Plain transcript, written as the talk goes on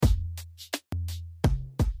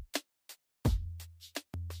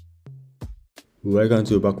Welcome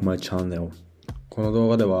to back my channel。 この動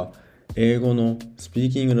画では英語のスピー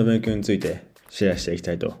キングの勉強についてシェアしていき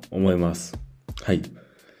たいと思います。はい。ちょ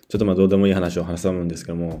っとどうでもいい話を挟むんです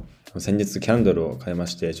けども、先日キャンドルを買いま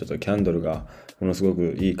して、ちょっとキャンドルがものすご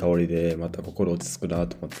くいい香りで、また心落ち着くな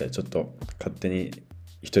と思って、ちょっと勝手に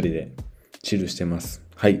一人でチルしてます。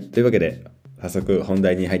はい。というわけで、早速本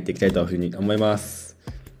題に入っていきたいというふうに思います。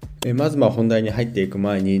まず本題に入っていく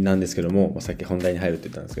前になんですけども、さっき本題に入るって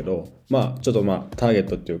言ったんですけど、ちょっとターゲッ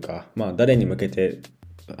トっていうか、誰に向けて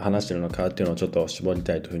話してるのかっていうのをちょっと絞り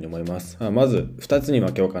たいというふうに思います。まず2つに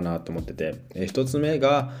分けようかなと思ってて、1つ目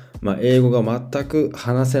が、英語が全く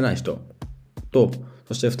話せない人と、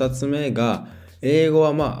そして2つ目が英語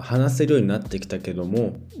は話せるようになってきたけど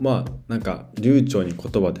も、流暢に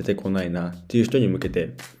言葉出てこないなっていう人に向け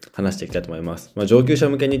て話していきたいと思います。上級者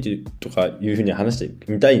向けにとかいうふうに話し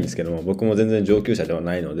てみたいんですけども、僕も全然上級者では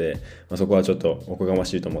ないので、そこはちょっとおこがま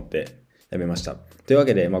しいと思ってやめました。というわ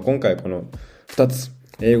けで、今回この2つ、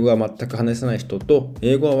英語が全く話せない人と、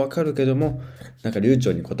英語はわかるけども流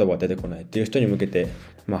暢に言葉が出てこないっていう人に向けて、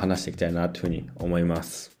話していきたいなというふうに思いま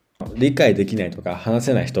す。理解できないとか話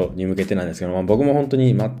せない人に向けてなんですけど、僕も本当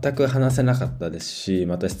に全く話せなかったですし、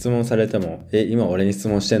また質問されても今俺に質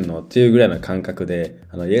問してんのっていうぐらいの感覚で、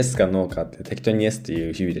イエスかノーかって適当にイエスってい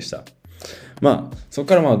う日々でした。そこ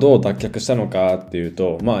からどう脱却したのかっていう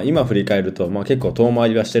と、今振り返ると結構遠回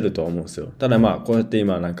りはしてると思うんですよ。ただこうやって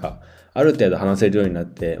今ある程度話せるようになっ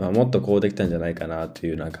て、もっとこうできたんじゃないかなって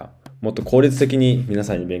いうもっと効率的に皆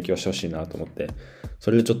さんに勉強してほしいなと思って、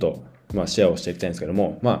それでちょっとシェアをしていきたいんですけど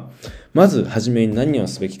も、まずはじめに何を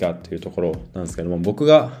すべきかっていうところなんですけども、僕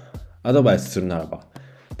がアドバイスするならば、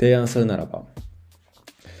提案するならば、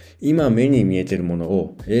今目に見えてるもの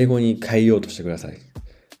を英語に変えようとしてください。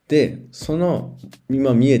で、その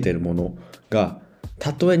今見えてるものが、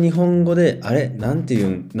たとえ日本語でなんてい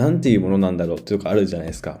うものなんだろうっていうかあるじゃない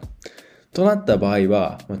ですか。となった場合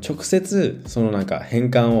は、直接その変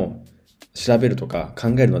換を調べるとか考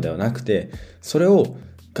えるのではなくて、それを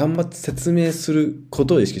頑張って説明するこ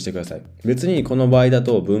とを意識してください。別にこの場合だ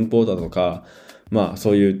と文法だとか、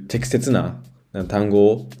そういう適切な単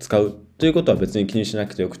語を使うということは別に気にしな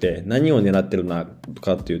くてよくて、何を狙ってるの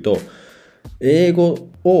かっていうと、英語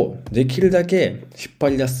をできるだけ引っ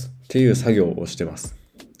張り出すっていう作業をしてます。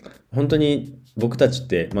本当に僕たちっ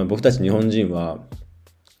て、僕たち日本人は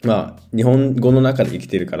日本語の中で生き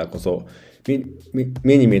ているからこそ、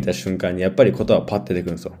目に見えた瞬間にやっぱり言葉はパッて出てく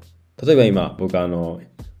るんですよ。例えば今僕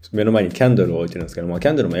目の前にキャンドルを置いてるんですけども、キ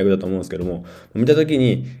ャンドルも英語だと思うんですけども、見た時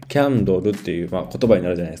にキャンドルっていう言葉にな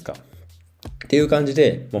るじゃないですか。っていう感じ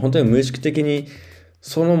で、本当に無意識的に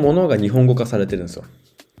そのものが日本語化されてるんですよ。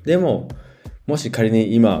でも、もし仮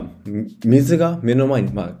に今、水が目の前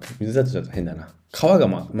に、水だとちょっと変だな。川が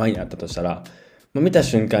前にあったとしたら、見た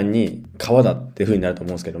瞬間に川だっていう風になると思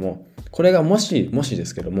うんですけども、これがもしで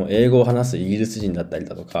すけども、英語を話すイギリス人だったり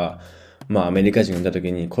だとか、アメリカ人が見た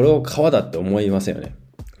時に、これを川だって思いませんよね。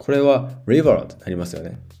これは river ってなりますよ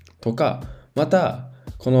ね。とか、また、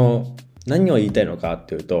この何を言いたいのかっ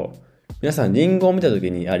ていうと、皆さんリンゴを見た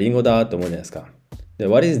時に、リンゴだって思うじゃないですか。で、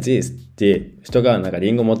what is this? って人が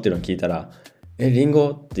リンゴ持ってるのを聞いたら、リンゴ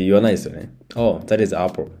って言わないですよね。Oh, that is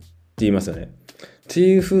apple って言いますよね。って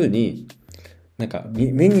いう風に、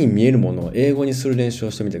目に見えるものを英語にする練習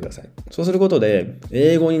をしてみてください。そうすることで、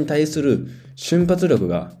英語に対する瞬発力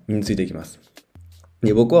が身についていきます。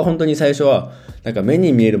で、僕は本当に最初は、目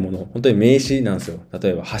に見えるもの、本当に名詞なんですよ。例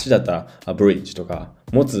えば、箸だったら、ブリッジとか、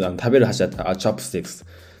食べる箸だったら、チョップスティックス。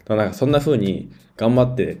そんな風に頑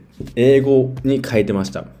張って、英語に変えてまし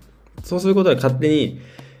た。そうすることで勝手に、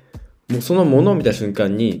もうそのものを見た瞬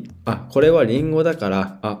間に、これはリンゴだか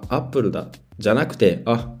ら、アップルだ。じゃなくて、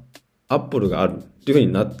アップルがあるっていう風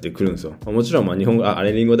になってくるんですよ。もちろん日本語、あ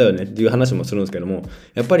れリンゴだよねっていう話もするんですけども、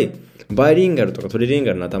やっぱりバイリンガルとかトリリン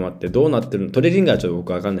ガルの頭ってどうなってるの、トリリンガルはちょっと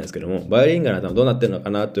僕わかんないですけども、バイリンガルの頭どうなってるのか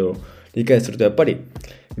なと理解すると、やっぱり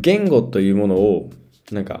言語というものを、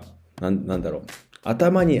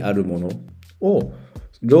頭にあるものを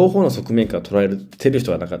両方の側面から捉えてる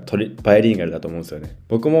人はバイリンガルだと思うんですよね。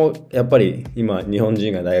僕もやっぱり今日本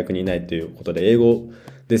人が大学にいないということで英語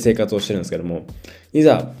で生活をしてるんですけども、い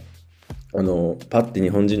ざパッて日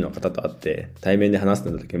本人の方と会って対面で話す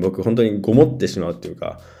の時に僕本当にごもってしまうっていう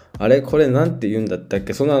か、これなんて言うんだったっ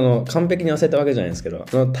け、そんな完璧に忘れたわけじゃないですけど、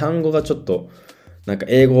単語がちょっと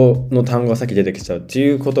英語の単語が先出てきちゃうってい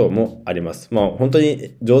うこともあります。本当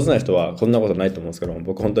に上手な人はこんなことないと思うんですけども、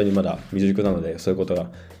僕本当にまだ未熟なのでそういうこと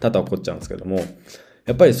が多々起こっちゃうんですけども、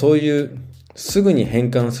やっぱりそういうすぐに変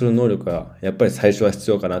換する能力がやっぱり最初は必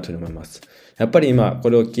要かなというふうに思います。やっぱり今こ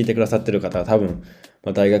れを聞いてくださってる方は多分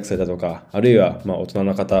大学生だとか、あるいは大人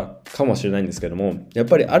の方かもしれないんですけども、やっ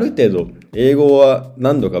ぱりある程度英語は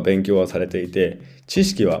何度か勉強はされていて、知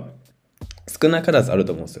識は少なからずある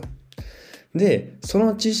と思うんですよ。で、そ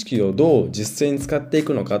の知識をどう実践に使ってい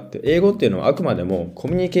くのかって、英語っていうのはあくまでもコ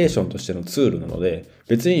ミュニケーションとしてのツールなので、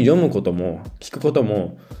別に読むことも聞くこと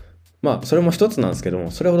も、それも一つなんですけども、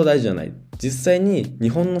それほど大事じゃない。実際に日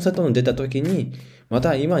本の外に出た時に、ま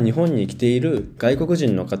た今日本に来ている外国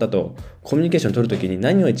人の方とコミュニケーションを取るときに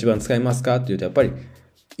何を一番使いますかっていうと、やっぱり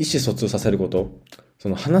意思疎通させること、そ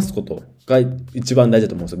の話すことが一番大事だ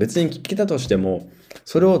と思うんですよ。別に聞けたとしても、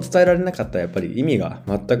それを伝えられなかったらやっぱり意味が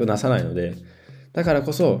全くなさないので、だから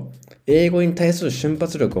こそ、英語に対する瞬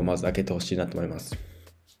発力をまず上げてほしいなと思います。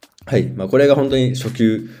はい。これが本当に初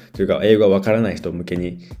級というか、英語がわからない人向け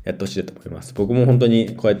にやってほしいと思います。僕も本当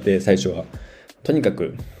にこうやって最初は、とにか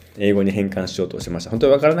く英語に変換しようとしてました。本当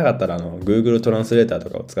にわからなかったら、Google トランスレーターと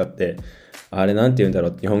かを使って、あれなんて言うんだろ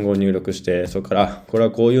うって日本語を入力して、そこから、これ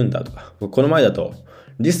はこう言うんだとか、この前だと、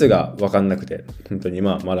リスがわかんなくて、本当に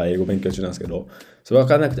今まだ英語勉強中なんですけど、それわ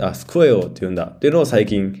かんなくて、スクエオって言うんだっていうのを最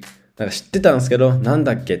近、なんか知ってたんですけど、なん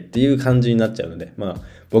だっけっていう感じになっちゃうので、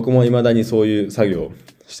僕も未だにそういう作業を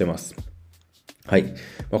してます。はい。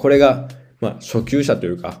これが、初級者とい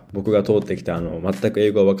うか、僕が通ってきた全く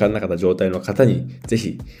英語が分からなかった状態の方に、ぜ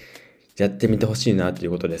ひやってみてほしいなとい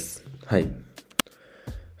うことです。はい。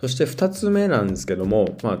そして2つ目なんですけど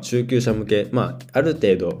も、中級者向け、ある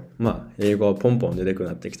程度、英語はポンポン出てくるよ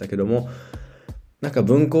うになってきたけども、なんか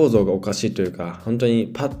文構造がおかしいというか、本当に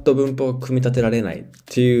パッと文法を組み立てられないっ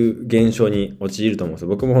ていう現象に陥ると思うんですよ。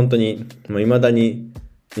僕も本当に、未だに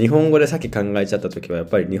日本語でさっき考えちゃった時はやっ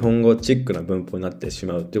ぱり日本語チックな文法になってし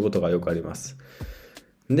まうということがよくあります。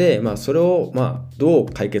で、それをどう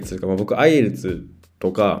解決するか、僕 IELTS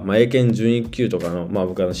とか、英検準1級とかの、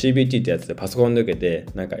僕CBT ってやつでパソコンで受けて、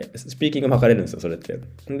なんかスピーキングも測れるんですよ、それって。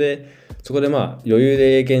で、そこで余裕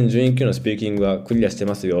で英検準1級のスピーキングはクリアして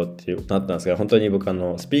ますよってなったんですけど、本当に僕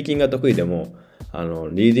スピーキングが得意でも、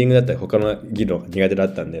リーディングだったり他の技能が苦手だ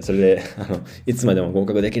ったんで、それでいつまでも合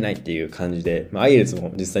格できないっていう感じで、IELTS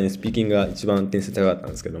も実際にスピーキングが一番点数高かったん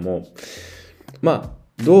ですけども、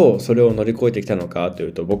どうそれを乗り越えてきたのかとい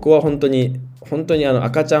うと、僕は本当に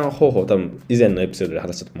赤ちゃん方法、多分以前のエピソードで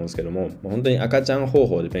話したと思うんですけども、本当に赤ちゃん方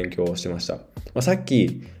法で勉強をしてました。さっ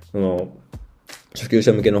き初級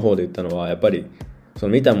者向けの方で言ったのは、やっぱりそ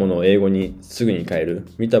の見たものを英語にすぐに変える、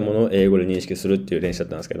見たものを英語で認識するっていう練習だっ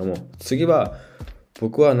たんですけども、次は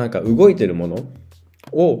僕はなんか動いてるもの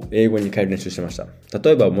を英語に変える練習してました。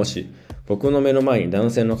例えばもし僕の目の前に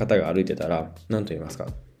男性の方が歩いてたら何と言いますか？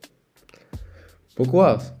僕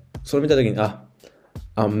はそれ見た時にA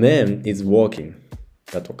man is walking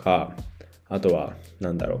だとか、あとは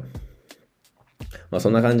そ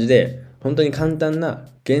んな感じで本当に簡単な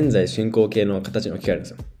現在進行形の形に置き換えるんで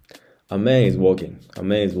すよ。A man is walking, a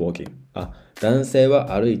man is walking。 男性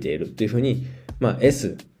は歩いているっていう風に、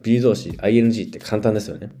S、B 動詞、ING って簡単です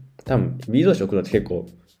よね。多分 B 動詞置くのって結構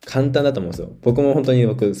簡単だと思うんですよ。僕も本当に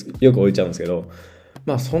よく置いちゃうんですけど、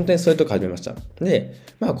本当にそういうとこ始めました。で、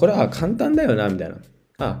これは簡単だよなみたいな。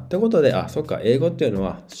ってことで、そっか、英語っていうの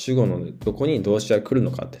は主語のどこに動詞が来る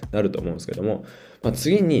のかってなると思うんですけども、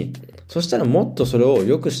次に、そしたらもっとそれを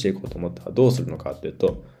良くしていこうと思ったらどうするのかっていう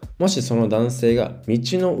と、もしその男性が道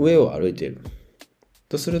の上を歩いている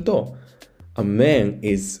とすると、A man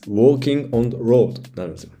is walking on the road にな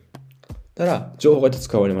るんですよ。だから情報が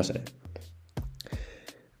使われましたね。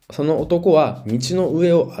その男は道の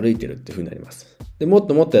上を歩いてるっていう風になります。で、もっ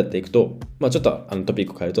ともっとやっていくと、ちょっとトピッ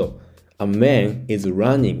クを変えると、A man is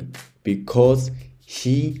running because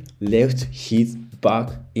he left his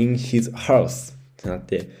bag in his house ってなっ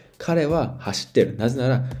て、彼は走ってる。なぜな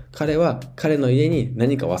ら、彼は彼の家に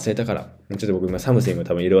何か忘れたから。ちょっと僕今サムシング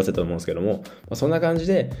多分入れ忘れたと思うんですけども、そんな感じ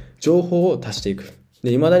で情報を足していく。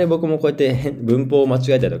で、未だに僕もこうやって文法を間違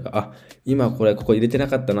えたりとか、今ここ入れてな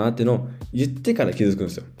かったなっていうのを言ってから気づくんで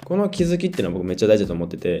すよ。この気づきっていうのは僕めっちゃ大事だと思っ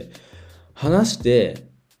てて、話して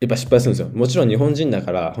やっぱ失敗するんですよ。もちろん日本人だ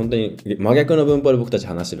から本当に真逆の文法で僕たち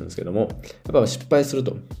話してるんですけども、やっぱ失敗する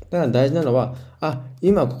と。だから大事なのは、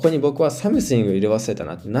今ここに僕はサムシング入れ忘れた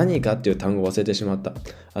な。何かっていう単語を忘れてしまった。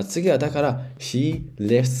次はだから、He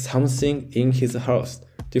left something in his house っ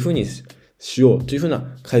ていう風にしようという風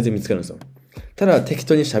な改善見つかるんですよ。ただ適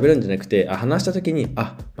当に喋るんじゃなくて、話した時に、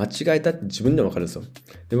間違えたって自分でもわかるんですよ。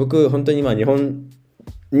で、僕本当に日本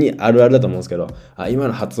にあるあるだと思うんですけど、今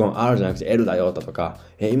の発音 R じゃなくて L だよだとか、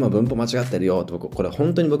今文法間違ってるよと、これ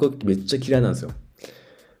本当に僕めっちゃ嫌いなんですよ。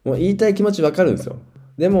もう言いたい気持ちわかるんですよ。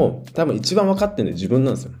でも多分一番分かってるのは自分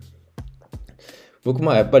なんですよ。僕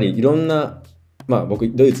やっぱりいろんな僕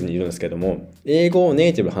ドイツにいるんですけども、英語をネ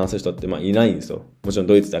イティブで話す人っていないんですよ。もちろん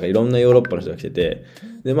ドイツだからいろんなヨーロッパの人が来てて、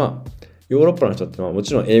でヨーロッパの人っても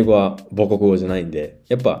ちろん英語は母国語じゃないんで、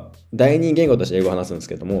やっぱ第二言語として英語を話すんです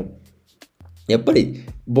けども、やっぱり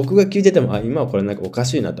僕が聞いてても今はこれなんかおか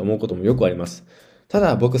しいなと思うこともよくあります。た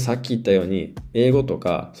だ僕さっき言ったように英語と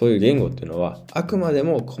かそういう言語っていうのはあくまで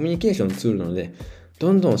もコミュニケーションツールなので、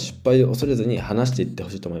どんどん失敗を恐れずに話していってほ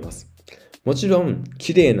しいと思います。もちろん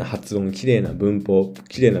綺麗な発音、綺麗な文法、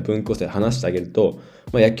綺麗な文構成で話してあげると、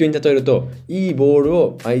野球に例えるといいボール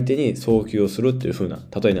を相手に送球をするっていう風な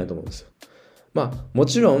例えになると思うんですよ。も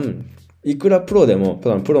ちろんいくらプロでも、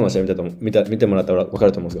プロの試合見てもらったら分か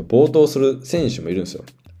ると思うんですけど、暴投する選手もいるんですよ。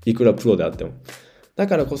いくらプロであっても。だ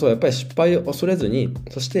からこそやっぱり失敗を恐れずに、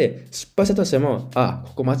そして失敗したとしても、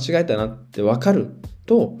ここ間違えたなって分かる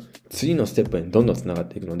と、次のステップにどんどんつながっ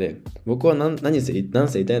ていくので、僕は何せ言い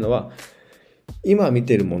たいのは、今見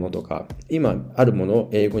てるものとか、今あるものを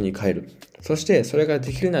英語に変える。そしてそれが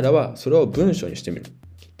できるならば、それを文章にしてみる。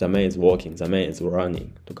The man is walking, the man is running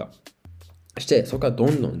とか。してそこからど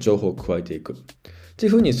んどん情報を加えていくってい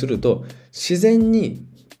う風にすると自然に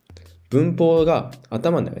文法が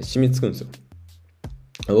頭の中に染みつくんですよ。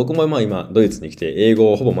僕も今ドイツに来て英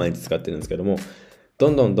語をほぼ毎日使ってるんですけども、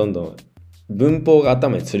どんどん文法が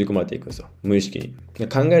頭に刷り込まれていくんですよ、無意識に。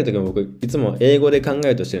考えるときも僕いつも英語で考え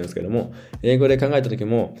るとしてるんですけども、英語で考えたとき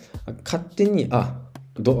も勝手に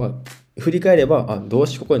振り返れば動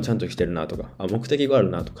詞ここにちゃんと来てるなとか目的がある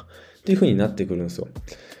なとかっていう風になってくるんですよ。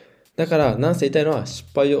だから何せ言いたいのは失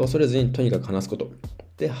敗を恐れずにとにかく話すこと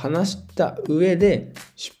で、話した上で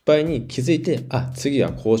失敗に気づいて次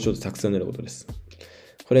はこうしようと作戦を練ることです。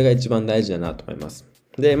これが一番大事だなと思います。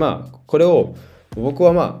でこれを僕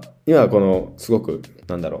は今このすごく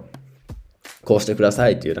こうしてくださ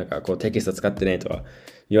いっていうテキスト使ってねとは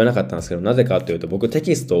言わなかったんですけど、なぜかというと僕テ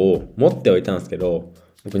キストを持っておいたんですけど、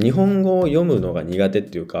僕日本語を読むのが苦手っ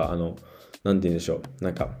ていうかなんて言うんでしょう、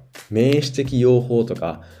名詞的用法と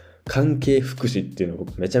か関係副詞っていうのを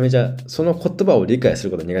僕めちゃめちゃその言葉を理解す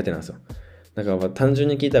ることが苦手なんですよ。だから単純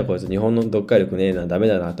に聞いたらこいつ日本の読解力ねえな、ダメ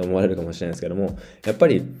だなと思われるかもしれないですけども、やっぱ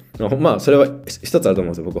りそれは一つあると思うん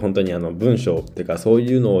ですよ。僕本当に文章っていうかそう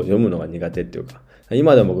いうのを読むのが苦手っていうか、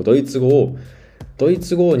今でも僕ドイツ語を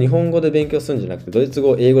日本語で勉強するんじゃなくてドイツ語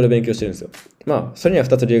を英語で勉強してるんですよ。それには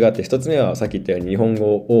2つ理由があって、1つ目はさっき言ったように日本語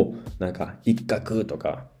を一画と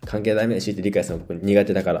か関係代名詞って理解するのが僕苦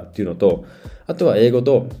手だからっていうのと、あとは英語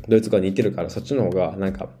とドイツ語が似てるから、そっちの方が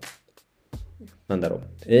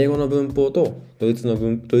英語の文法とドイツ語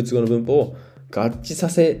の文法を合致さ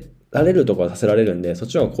せられるところはさせられるんで、そっ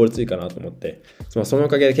ちの方が効率いいかなと思って、そのお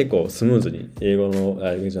かげで結構スムーズに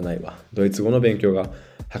ドイツ語の勉強が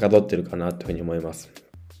はかどってるかなというふうに思います。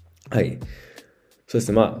はい。そうで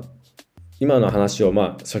すね。今の話を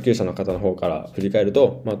初級者の方の方から振り返る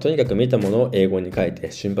と、とにかく見たものを英語に変え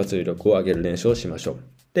て瞬発力を上げる練習をしましょう。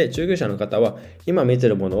で、中級者の方は今見て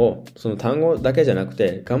るものをその単語だけじゃなく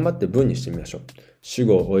て頑張って文にしてみましょう。主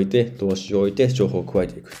語を置いて、動詞を置いて、情報を加え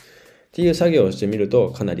ていくっていう作業をしてみると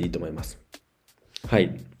かなりいいと思います。は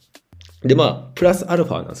い。で、プラスアル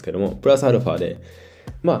ファなんですけども、プラスアルファで、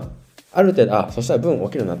ある程度、そしたら文起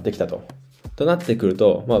きるようになってきたとなってくる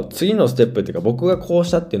と、次のステップっていうか僕がこう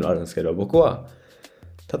したっていうのはあるんですけど、僕は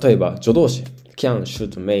例えば助動詞 can,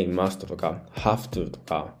 should, may, must とか have to と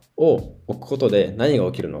かを置くことで何が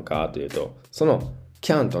起きるのかというと、その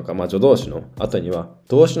can とか助動詞の後には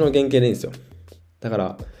動詞の原型でいいんですよ。だか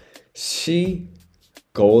ら she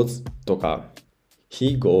goes とか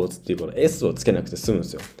he goes っていうこの s をつけなくて済むんで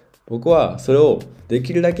すよ。僕はそれをで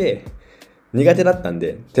きるだけ苦手だったん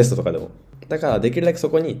で、テストとかでも。だからできるだけそ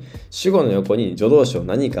こに主語の横に助動詞を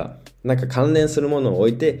何か関連するものを置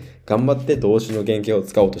いて頑張って動詞の原型を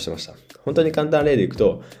使おうとしてました。本当に簡単な例でいく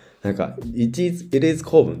とit is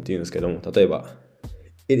構文っていうんですけども、例えば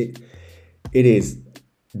it is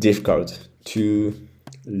difficult to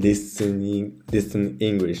listen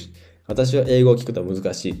English、 私は英語を聞くと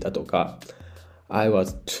難しいだとか I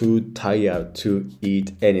was too tired to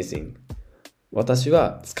eat anything、私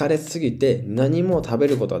は疲れすぎて何も食べ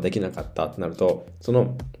ることができなかったとなると、そ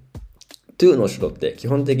の to の主語って基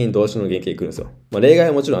本的に動詞の原型に来るんですよ。例外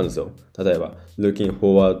はもちろんあるんですよ。例えば looking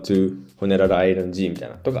forward to ホネララ ing みたい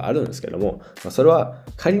なとかあるんですけども、それは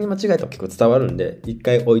仮に間違えたら結構伝わるんで一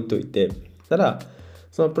回置いといて、ただ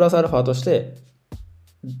そのプラスアルファとして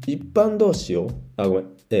一般動詞を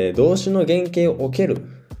動詞の原型を置ける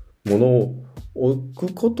ものを置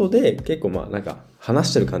くことで結構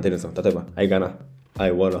話してる感出るんですよ。例えば I gonna,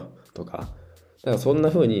 I wanna とか。だからそんな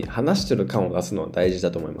風に話してる感を出すのは大事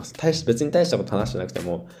だと思います。別に大したこと話してなくて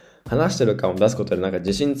も話してる感を出すことで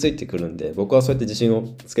自信ついてくるんで、僕はそうやって自信を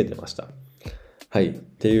つけてました。はい。っ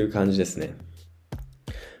ていう感じですね。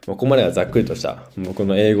ここまではざっくりとした僕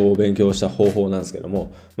の英語を勉強した方法なんですけど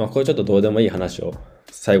も、これちょっとどうでもいい話を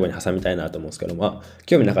最後に挟みたいなと思うんですけど、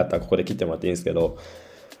興味なかったらここで切ってもらっていいんですけど、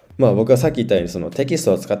僕はさっき言ったようにそのテキス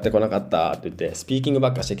トを使ってこなかったって言って、スピーキングば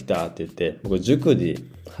っかしてきたって言って、僕塾で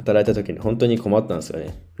働いた時に本当に困ったんですよ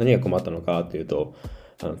ね。何が困ったのかっていうと、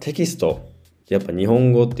テキスト、やっぱ日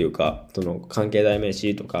本語っていうか、その関係代名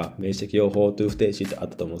詞とか名詞用法と不定詞ってあっ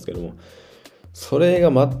たと思うんですけども、それが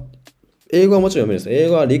英語はもちろん読めるんです。英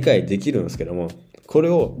語は理解できるんですけども、これ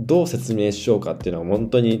をどう説明しようかっていうのは本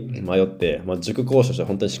当に迷って、塾講師としては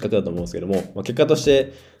本当に失格だと思うんですけども、結果とし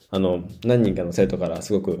て、何人かの生徒から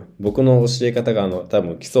すごく僕の教え方が多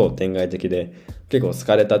分奇想天外的で結構好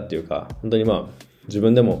かれたっていうか、本当に自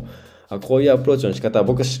分でも、こういうアプローチの仕方は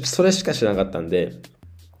僕それしか知らなかったんで、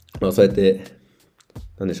そうやって、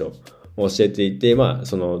なんでしょう、教えていて、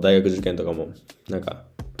その大学受験とかも、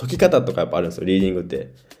解き方とかやっぱあるんですよ、リーディングっ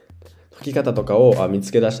て。解き方とかを見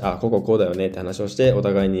つけ出して、こここうだよねって話をして、お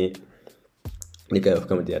互いに理解を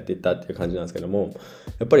深めてやっていったっていう感じなんですけども、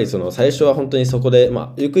やっぱりその最初は本当にそこで、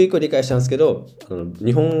ゆくゆく理解したんですけど、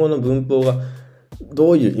日本語の文法が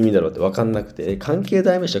どういう意味だろうって分かんなくて、関係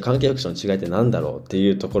代名詞と関係副詞の違いって何だろうってい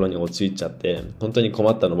うところに陥っちゃって、本当に困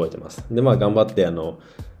ったのを覚えてます。で、頑張って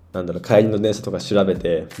帰りの電車とか調べ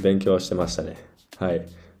て勉強してましたね。はい。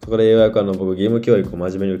そこでようやく僕義務教育を真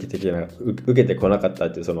面目に受けてこなかった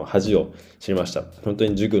っていうその恥を知りました。本当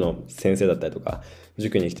に塾の先生だったりとか、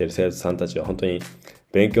塾に来ている生徒さんたちは本当に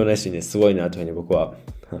勉強熱心ですごいなというふうに僕は、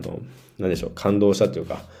感動したという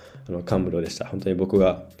か、感無量でした。本当に僕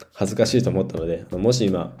が恥ずかしいと思ったので、もし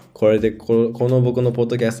今、この僕のポッ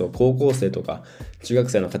ドキャストを高校生とか中学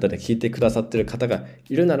生の方で聞いてくださっている方が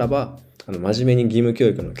いるならば、真面目に義務教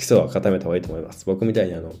育の基礎は固めた方がいいと思います。僕みたい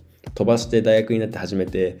に飛ばして大学になって始め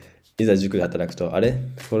て、いざ塾で働くと、こ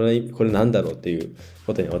れなんだろうっていう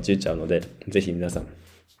ことに陥っちゃうので、ぜひ皆さん、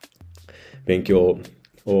勉強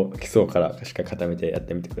を基礎からしっかり固めてやっ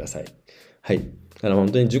てみてください。はい。だから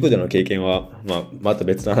本当に塾での経験は、また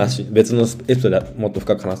別のエピソードでもっと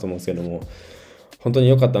深く話すと思うんですけども、本当に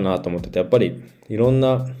良かったなと思ってて、やっぱりいろん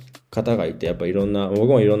な方がいて、僕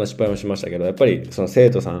もいろんな失敗をしましたけど、やっぱりその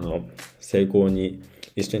生徒さんの成功に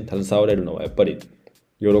一緒に携われるのはやっぱり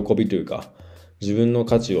喜びというか、自分の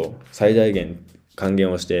価値を最大限還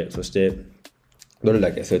元をして、そしてどれ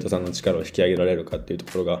だけ生徒さんの力を引き上げられるかっていうと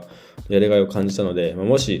ころがやりがいを感じたので、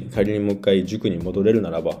もし仮にもう一回塾に戻れる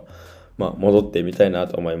ならば、戻ってみたいな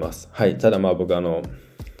と思います。はい。ただ僕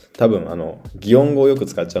多分擬音語をよく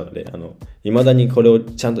使っちゃうので、未だにこれを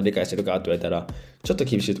ちゃんと理解してるかって言われたら、ちょっと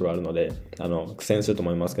厳しいところあるので、苦戦すると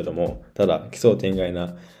思いますけども、ただ奇想天外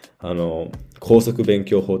な高速勉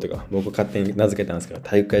強法というか、僕勝手に名付けたんですけど、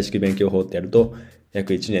体育会式勉強法ってやると、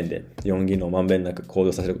約1年で4技能まんべんなく行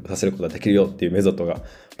動させることができるよっていうメソッドが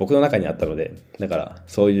僕の中にあったので、だから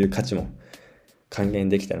そういう価値も還元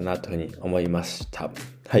できたらなというふうに思いました。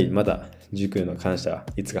はい、また塾の感謝は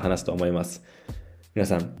いつか話すと思います。皆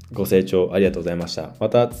さんご清聴ありがとうございました。ま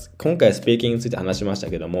た今回スピーキングについて話しました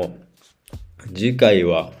けども、次回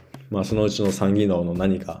はそのうちの3技能の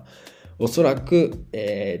何か、おそらく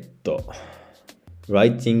ラ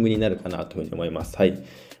イティングになるかなというふうに思います。はい。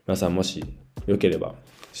皆さんもしよければ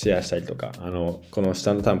シェアしたりとか、この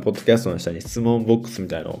下の多分ポッドキャストの下に質問ボックスみ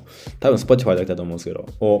たいなのを多分 Spotify だけだと思うんですけど、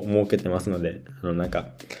を設けてますので、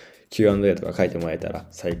Q&A とか書いてもらえたら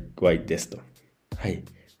幸いですと。はい。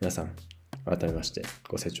皆さん、改めまして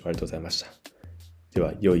ご清聴ありがとうございました。で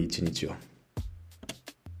は、良い一日を。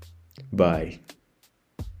バイ。